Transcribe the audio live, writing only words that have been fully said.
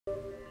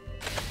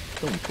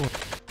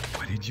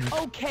What did you?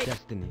 Okay.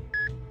 Destiny.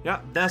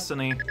 Yeah,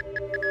 Destiny.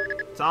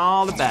 It's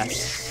all the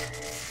best.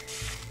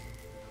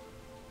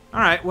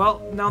 Alright,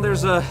 well, now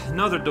there's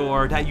another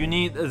door that you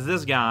need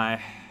this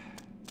guy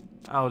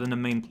out in the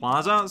main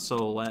plaza,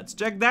 so let's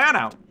check that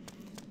out.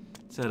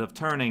 Instead of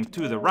turning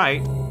to the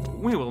right,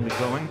 we will be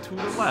going to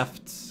the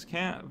left.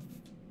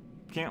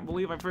 Can't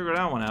believe I figured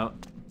that one out.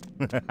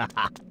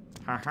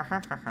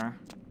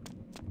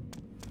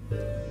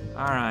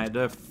 Alright,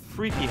 the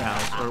freaky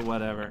house, or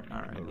whatever.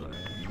 Alright,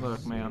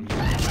 look, man. I'm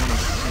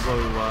gonna blow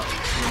you up,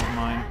 if you don't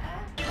mind.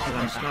 Because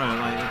I'm just gonna,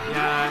 like,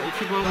 yeah,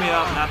 if you blow me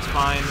up, that's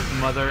fine,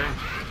 mother.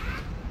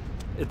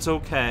 It's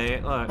okay.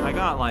 Look, I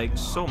got, like,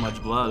 so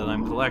much blood that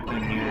I'm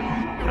collecting here.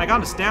 I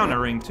got a stamina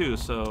ring, too,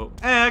 so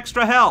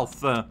extra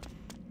health!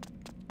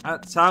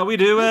 That's how we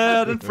do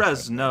it in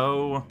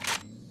Fresno.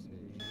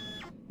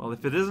 Well,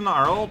 if it isn't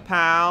our old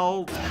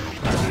pal,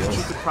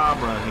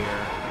 Chupacabra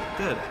here.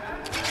 Did it.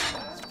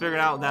 Let's figure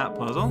out that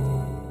puzzle.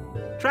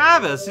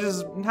 Travis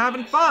is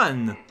having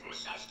fun.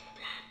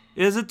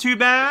 Is it too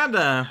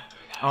bad?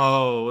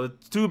 Oh,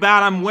 it's too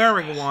bad I'm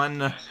wearing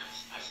one.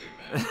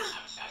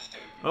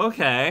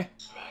 Okay.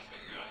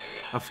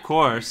 Of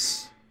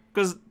course.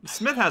 Because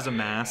Smith has a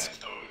mask.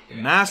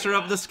 Master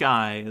of the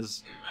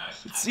skies.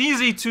 It's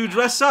easy to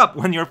dress up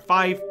when you're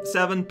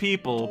 5-7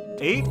 people.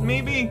 8,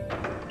 maybe?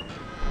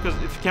 Because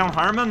if you count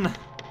Harmon.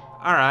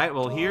 Alright,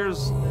 well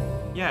here's...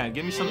 Yeah,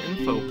 give me some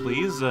info,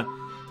 please. The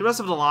rest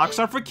of the locks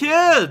are for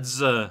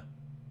kids!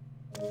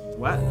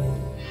 What?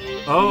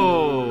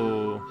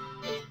 Oh.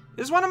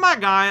 Is one of my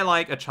guy,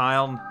 like, a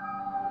child?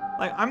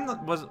 Like, I'm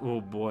not...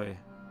 Oh, boy.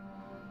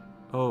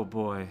 Oh,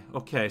 boy.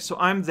 Okay, so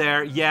I'm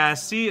there. Yeah,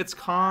 see, it's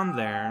Khan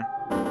there.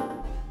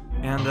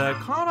 And,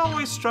 Khan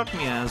always struck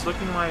me as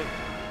looking like...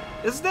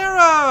 Is there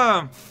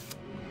a...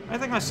 I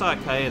think I saw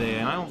Kaede,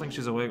 and I don't think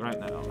she's awake right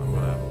now. I'm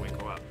gonna have to wake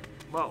her up.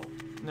 Well,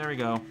 there we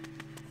go.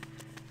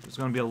 There's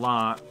gonna be a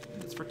lot.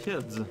 It's for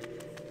kids.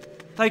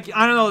 Like,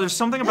 I don't know, there's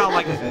something about,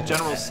 like, his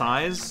general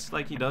size.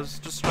 Like, he does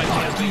just strike me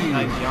as being,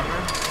 like,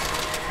 younger.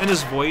 And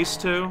his voice,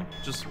 too.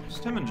 Just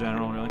him in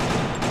general, really.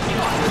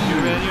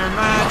 You're in your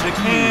magic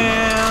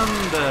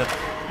hand.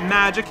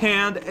 Magic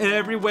hand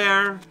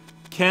everywhere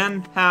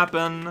can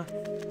happen.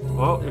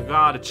 Oh, you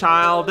got a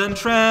child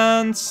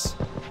entrance.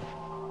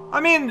 I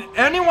mean,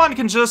 anyone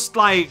can just,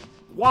 like,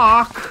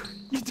 walk.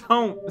 You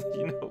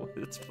know,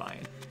 it's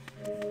fine.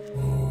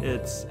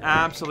 It's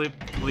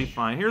absolutely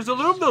fine. Here's a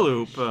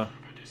loop-de-loop.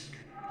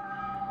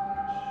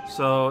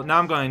 So, now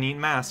I'm going to need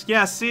mask.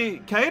 Yeah,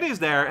 see, Kaede's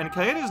there, and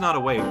Kaede's not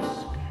awake.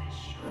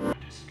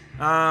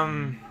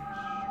 And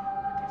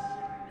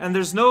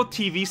there's no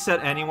TV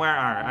set anywhere.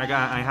 Alright,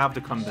 I have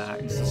to come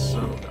back. This is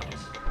so dumb.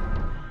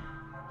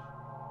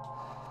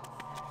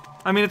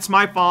 I mean, it's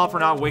my fault for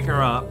not waking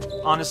her up.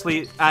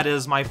 Honestly, that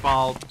is my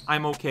fault.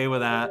 I'm okay with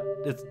that.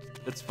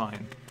 It's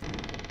fine.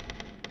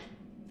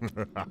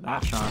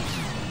 That shot.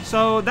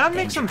 So, that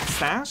makes him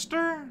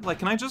faster? Like,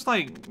 can I just,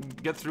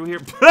 like, get through here?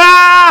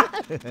 Ah!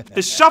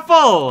 His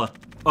shuffle!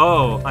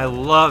 Oh, I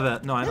love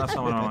it. No, that's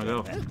not where I want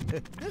to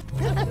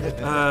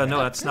go. No,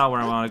 that's not where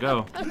I want to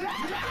go.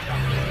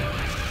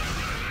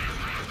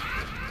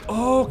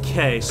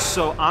 Okay,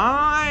 so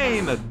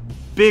I'm a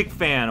big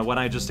fan of what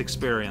I just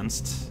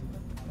experienced.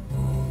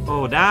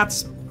 Oh,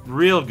 that's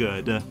real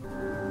good.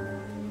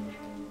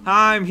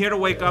 I'm here to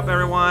wake up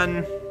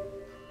everyone.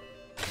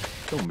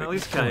 At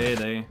least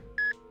Kaede.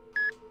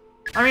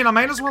 I mean, I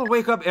might as well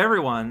wake up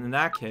everyone in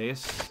that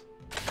case.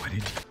 What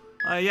did you?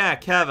 Yeah,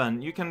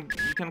 Kevin, you can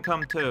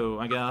come too,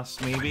 I guess,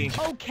 maybe.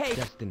 Okay.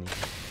 Destiny.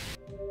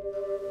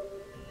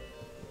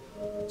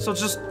 So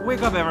just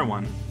wake up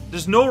everyone.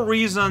 There's no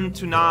reason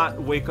to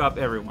not wake up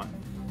everyone.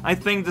 I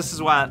think this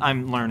is what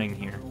I'm learning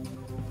here.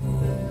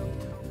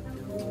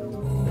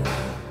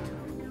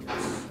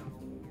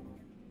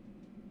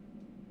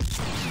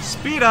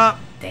 Speed up!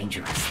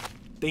 Dangerous.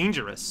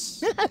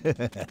 Dangerous.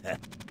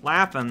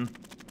 Laughing.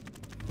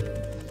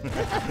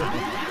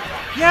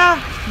 Yeah!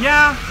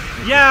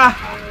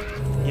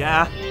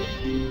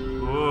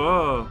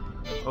 Whoa.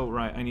 Oh,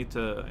 right, I need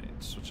to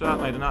switch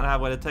up. I do not have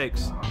what it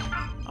takes.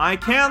 I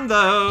can,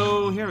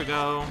 though! Here we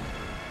go.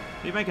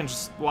 Maybe I can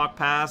just walk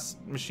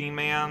past Machine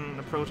Man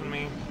approaching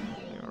me.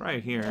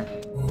 Right here.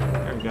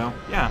 There we go.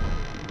 Yeah.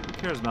 Who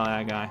cares about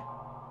that guy?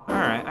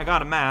 Alright, I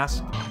got a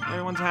mask.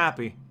 Everyone's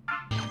happy.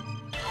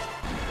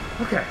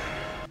 Okay.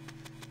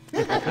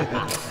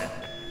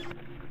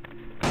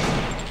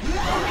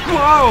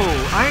 Whoa!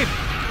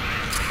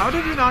 How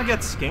did you not get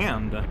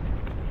scammed?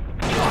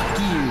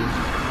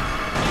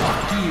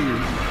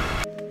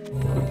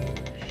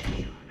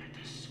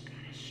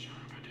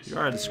 You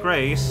are a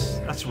disgrace.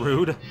 That's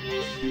rude.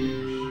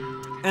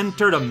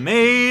 Enter the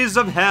maze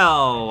of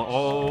hell.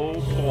 Oh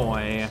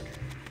boy.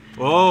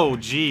 Oh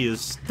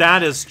jeez.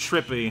 That is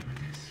trippy.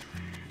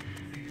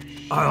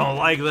 I don't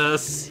like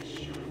this.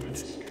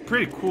 It's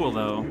pretty cool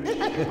though.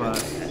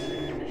 But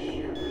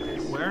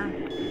where?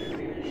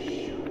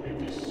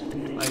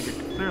 Like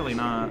you're clearly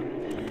not.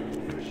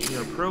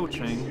 You're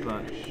approaching,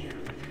 but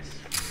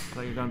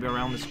like you're gonna be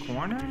around this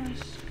corner?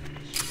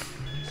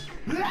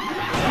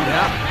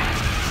 Yeah.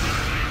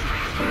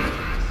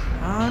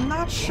 I'm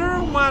not sure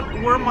what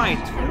were my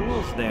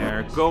tools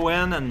there. Go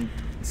in and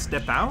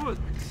step out?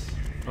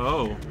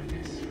 Oh.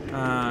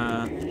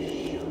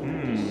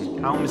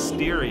 How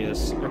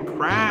mysterious. A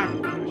crack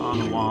on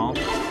the wall.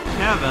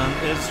 Kevin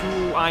is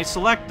who I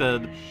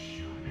selected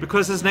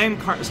because his name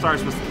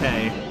starts with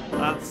K.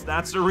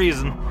 That's the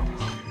reason.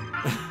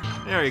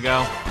 There you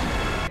go.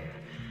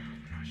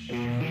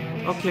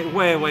 Okay,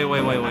 wait.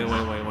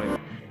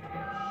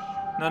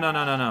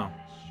 No.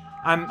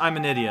 I'm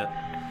an idiot.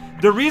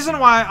 The reason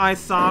why I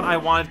thought I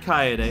wanted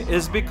Kaede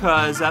is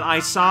because that I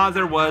saw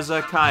there was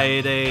a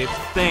Kaede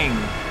thing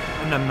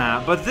in the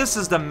map, but this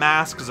is the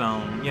mask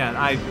zone.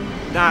 Yeah,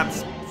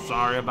 that's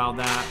sorry about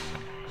that.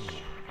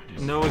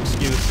 No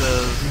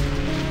excuses.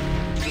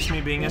 Just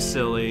me being a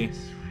silly.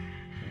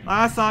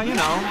 I thought, you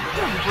know,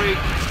 break.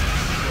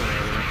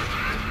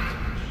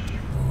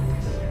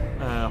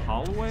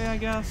 Hallway, I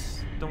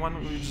guess? The one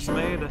we just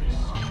made.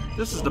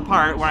 This is the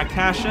part where I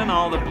cash in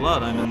all the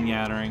blood I've been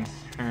gathering,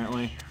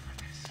 apparently.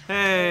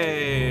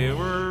 Hey,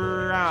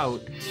 we're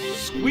out.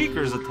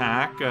 Squeaker's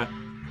attack.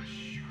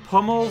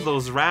 Pummel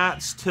those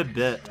rats to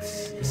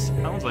bits.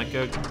 Sounds like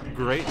a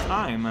great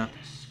time.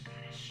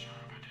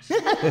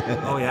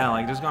 Oh yeah,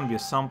 like there's gonna be a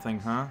something,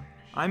 huh?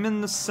 I'm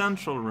in the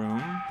central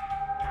room.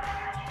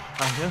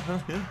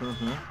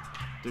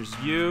 There's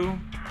you.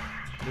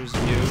 There's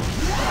you.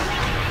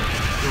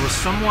 There was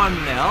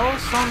someone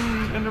else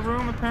in the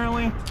room,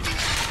 apparently.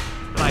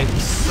 Like,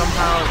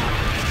 somehow...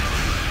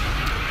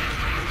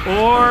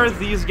 Or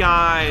these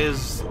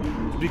guys,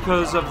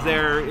 because of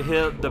their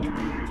the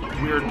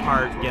weird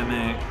part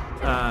gimmick,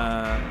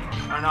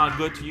 are not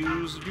good to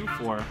use you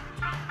for.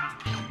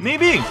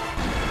 Maybe!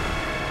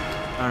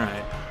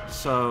 Alright,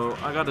 so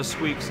I gotta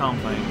squeak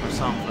something,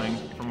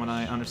 from what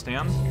I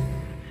understand.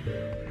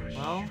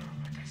 Well,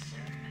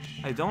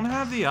 I don't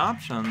have the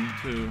option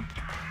to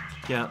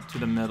get to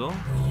the middle,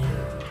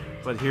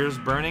 but here's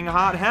burning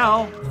hot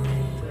hell.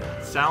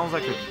 Sounds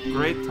like a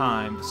great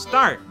time to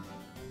start.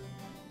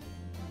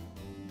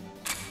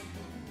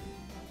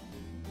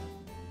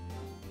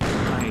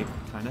 I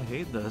kind of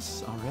hate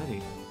this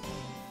already.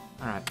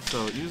 Alright,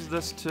 so use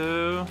this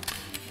too.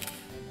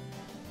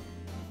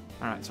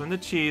 Alright, so in the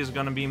cheese is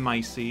gonna be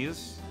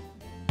Mices.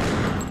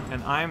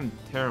 And I'm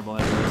terrible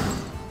at this.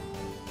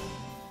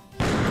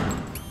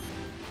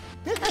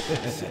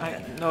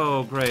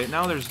 No, great.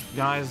 Now there's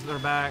guys that are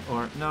back,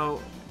 or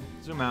no,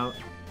 zoom out.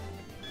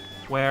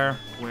 Where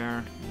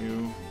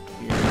you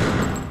here?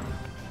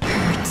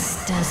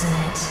 Hurts, doesn't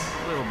it?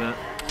 A little bit.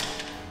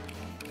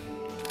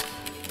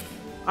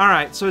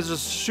 Alright, so it's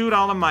just shoot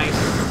all the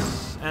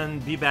mice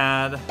and be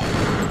bad.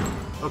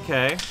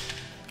 Okay.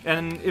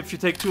 And if you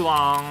take too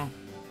long,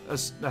 a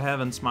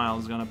heaven smile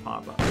is gonna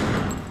pop up.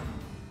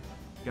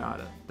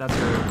 Got it.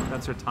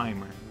 That's her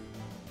timer.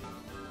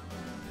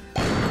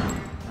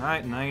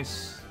 Alright,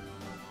 nice.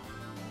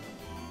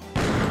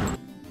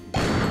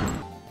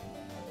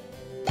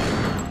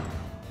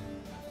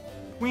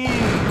 Wee!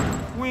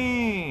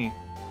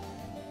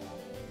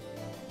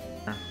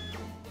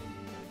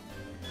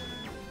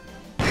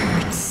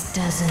 Hurts,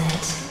 doesn't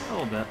it? A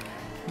little bit.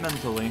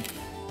 Mentally.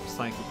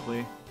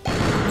 Psychically.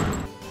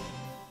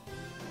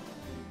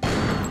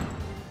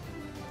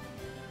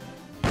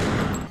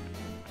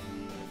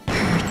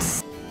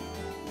 Hurts.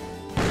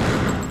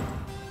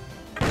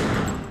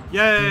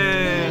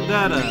 Yay!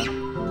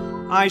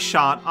 Data! I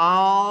shot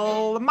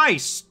all the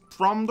mice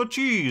from the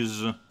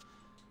cheese.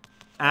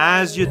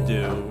 As you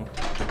do.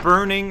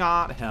 Burning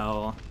hot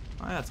hell.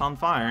 Oh yeah, it's on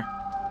fire.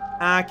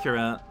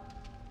 Accurate.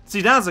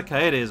 See, that's a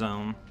Kaede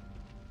zone.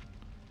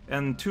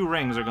 And 2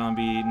 rings are gonna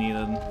be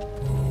needed.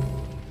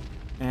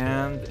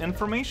 And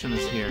information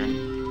is here.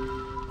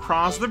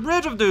 Cross the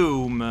Bridge of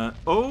Doom!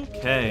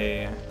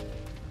 Okay.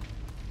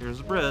 Here's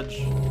the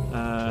bridge.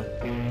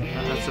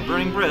 That's a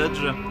burning bridge.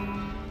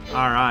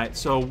 Alright,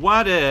 so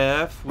what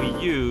if we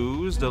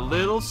used a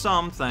little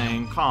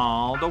something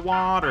called the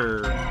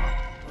water?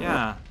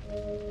 Yeah.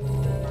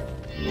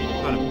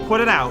 I'm gonna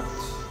put it out.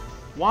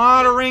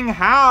 Watering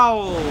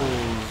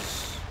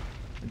howls!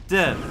 It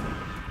did.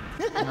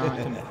 Now I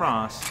can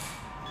cross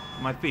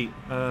my feet.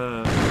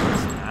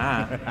 What's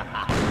that?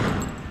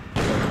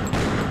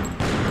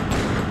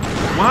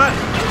 What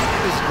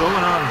is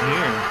going on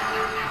here?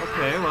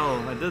 Okay,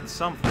 well, I did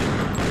something.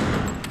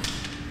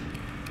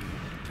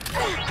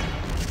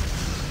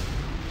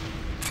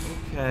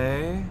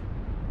 Okay.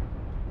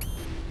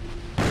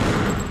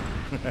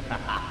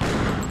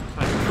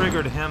 I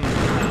triggered him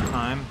at a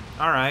time.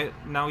 Alright,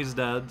 now he's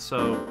dead,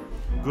 so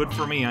good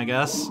for me, I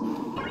guess.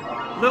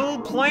 Little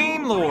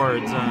Plane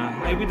Lords.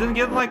 Hey, we didn't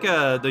get like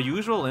the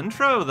usual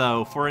intro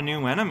though for a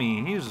new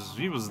enemy.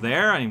 He was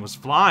there and he was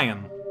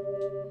flying.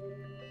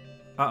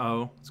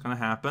 Uh-oh, what's gonna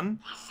happen?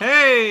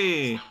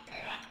 Hey!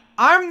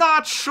 I'm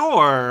not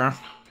sure.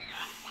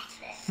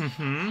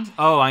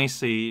 Oh, I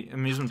see.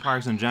 Amusement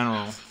parks in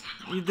general.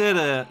 You did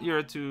it.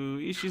 You're to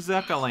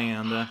Ishizaka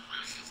Land.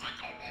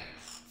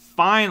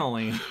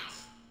 Finally.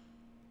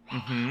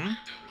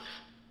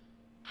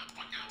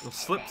 It'll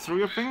slip through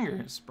your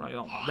fingers. Probably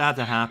don't want that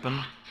to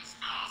happen.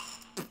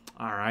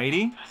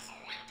 Alrighty.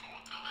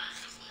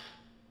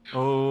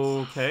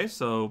 Okay,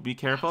 so be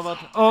careful about...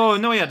 Oh,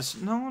 no, yeah,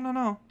 just...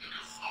 No.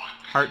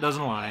 Heart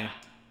doesn't lie.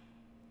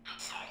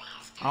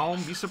 I'll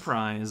be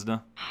surprised.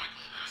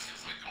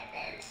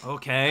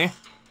 Okay.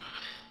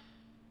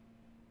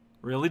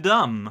 Really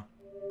dumb.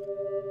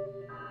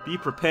 Be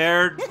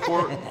prepared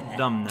for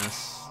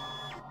dumbness.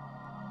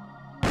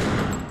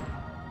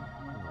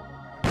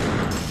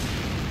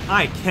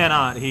 I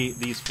cannot hate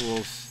these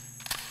fools.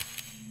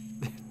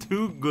 They're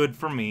too good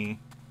for me.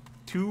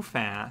 Too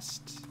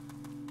fast.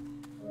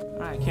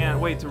 I can't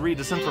wait to read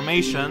this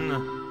information.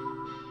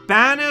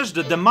 Banish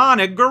the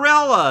demonic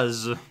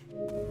gorillas!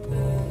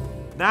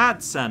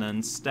 That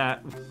sentence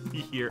that we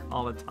hear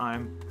all the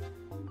time.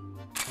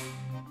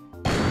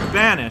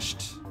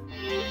 Banished.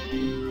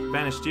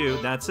 Banished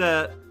you, that's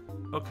it.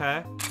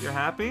 Okay, you're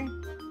happy?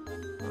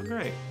 Oh,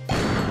 great.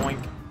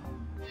 Boink.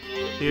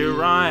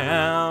 Here I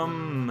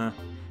am.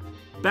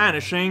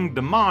 Banishing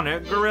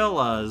demonic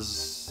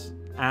gorillas.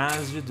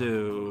 As you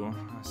do.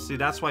 See,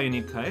 that's why you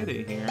need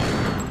Coyote here.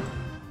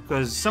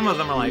 Because some of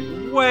them are like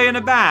way in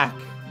the back.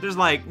 There's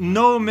like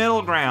no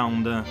middle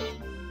ground.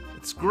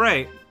 It's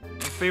great. My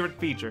favorite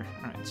feature.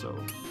 Alright, so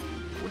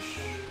whoosh.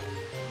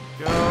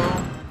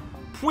 Go.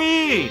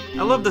 Pwee!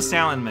 I love the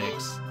sound it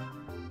makes.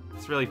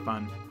 It's really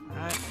fun.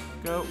 Alright,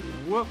 go.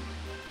 Whoop.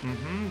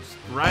 Just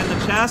right in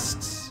the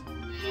chest.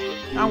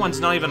 That one's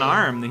not even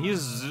armed.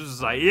 He's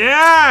just like,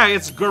 yeah,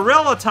 it's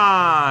gorilla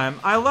time.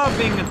 I love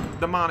being a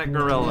demonic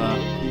gorilla.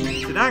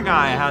 See, that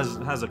guy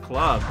has a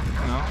club.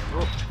 You know?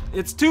 Oh,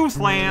 it's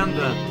Toothland.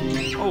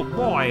 Oh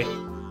boy,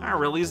 that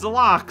really is the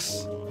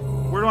locks.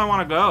 Where do I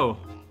want to go?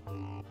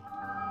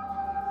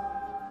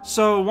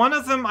 So one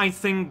of them I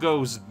think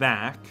goes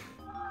back,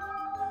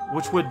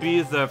 which would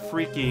be the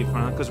freaky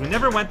front, because we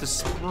never went to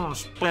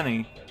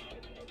Spinny.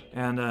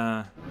 And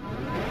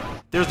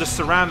there's the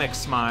ceramic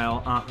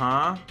smile.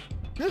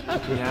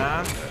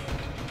 Yeah.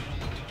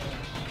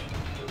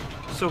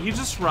 So he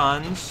just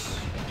runs.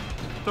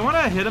 Do I want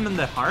to hit him in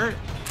the heart?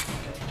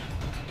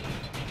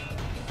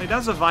 Like,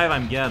 that's the vibe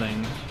I'm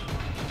getting.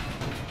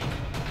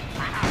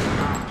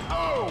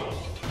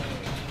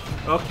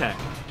 Okay.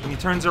 And he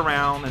turns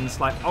around and it's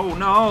like, oh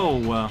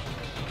no!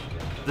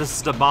 This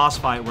is the boss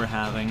fight we're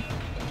having.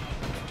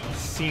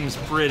 Seems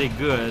pretty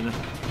good.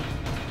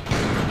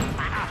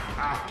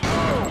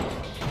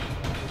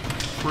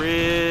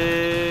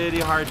 Pretty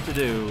hard to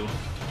do.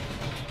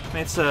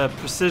 It's a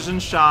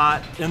precision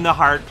shot in the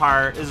hard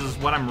part. This is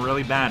what I'm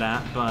really bad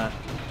at, but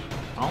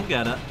I'll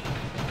get it.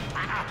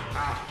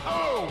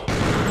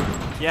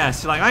 Yeah,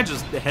 see, like, I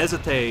just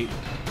hesitate.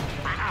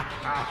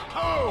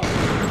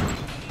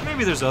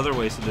 Maybe there's other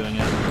ways of doing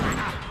it.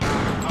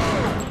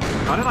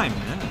 How did I miss?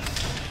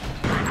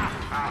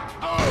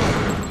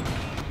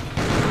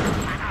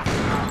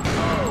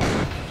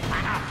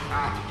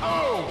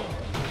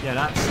 Yeah,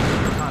 that's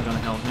not gonna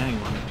help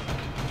anyone.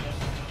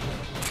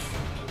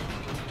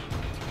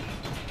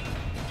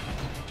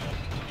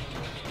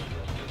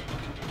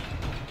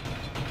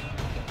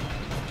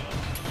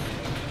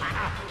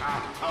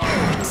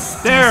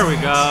 There we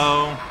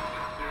go.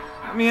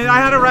 I mean, I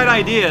had a right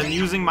idea in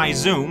using my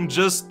zoom.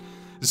 Just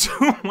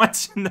zoom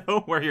lets you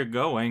know where you're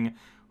going.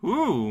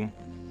 Ooh.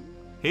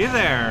 Hey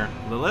there,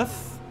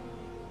 Lilith.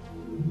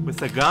 With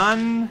the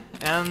gun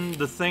and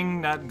the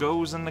thing that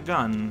goes in the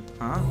gun.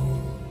 Huh?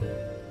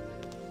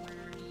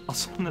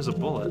 Also, there's a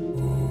bullet.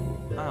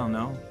 I don't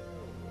know.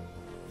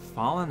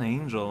 Fallen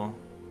Angel.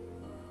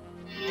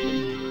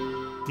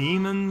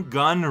 Demon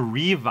gun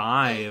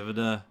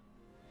revived.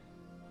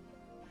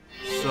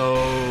 So,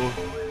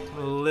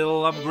 a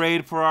little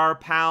upgrade for our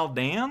pal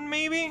Dan,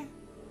 maybe?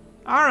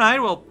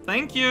 Alright, well,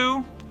 thank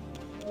you.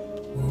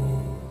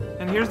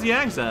 And here's the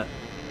exit.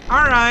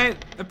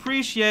 Alright,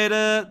 appreciate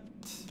it.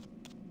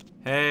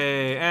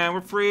 Hey, and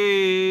we're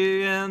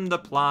free in the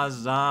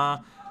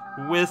plaza.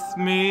 With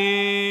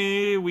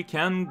me, we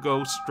can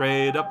go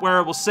straight up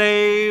where we'll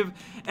save.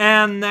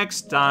 And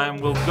next time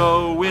we'll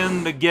go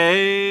in the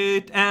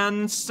gate.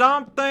 And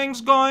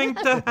something's going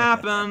to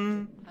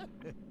happen.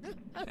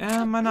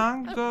 Am I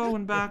not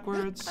going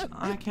backwards?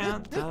 I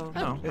can't tell.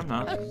 No, I'm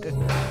not.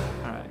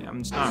 Alright,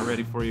 I'm just not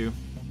ready for you.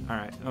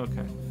 Alright,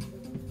 okay.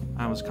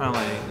 I was kind of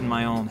like in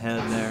my own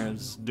head there,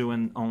 just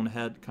doing own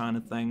head kind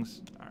of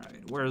things.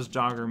 Alright, where's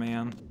Jogger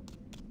Man?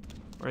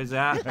 Where is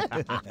that?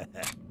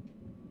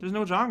 There's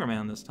no Jogger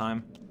Man this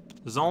time.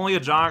 There's only a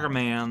Jogger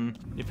Man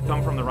if you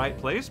come from the right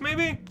place,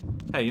 maybe?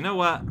 Hey, you know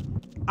what?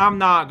 I'm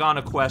not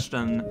gonna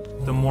question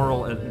the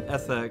moral and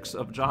ethics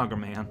of Jogger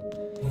Man.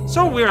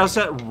 So weird, I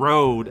said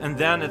road, and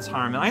then it's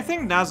Harmon. I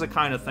think that's the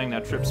kind of thing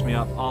that trips me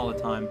up all the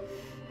time.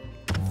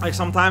 Like,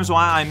 sometimes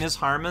why I miss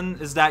Harmon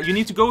is that you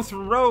need to go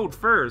through road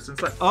first. It's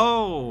like,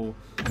 oh,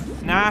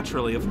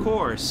 naturally, of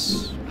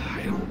course.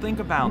 I don't think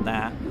about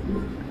that.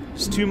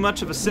 It's too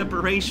much of a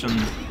separation.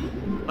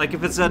 Like,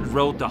 if it said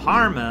road to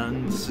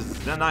Harmon,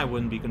 then I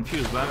wouldn't be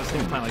confused. But at the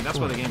same time, like, that's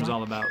what the game's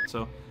all about.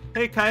 So,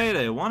 Hey,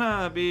 Kaede,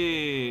 wanna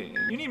be...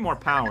 You need more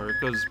power,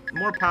 because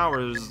more power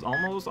is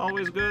almost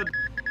always good.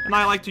 And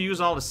I like to use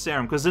all the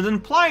serum, because it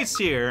implies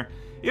here,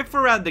 if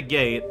we're at the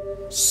gate,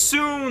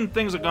 soon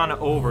things are gonna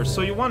over.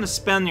 So you want to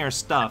spend your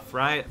stuff,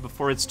 right?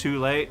 Before it's too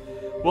late.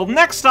 Well,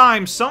 next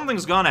time,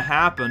 something's gonna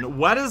happen.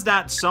 What is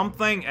that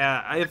something?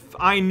 If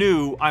I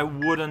knew, I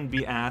wouldn't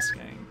be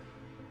asking.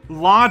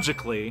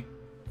 Logically.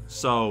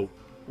 So,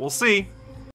 we'll see.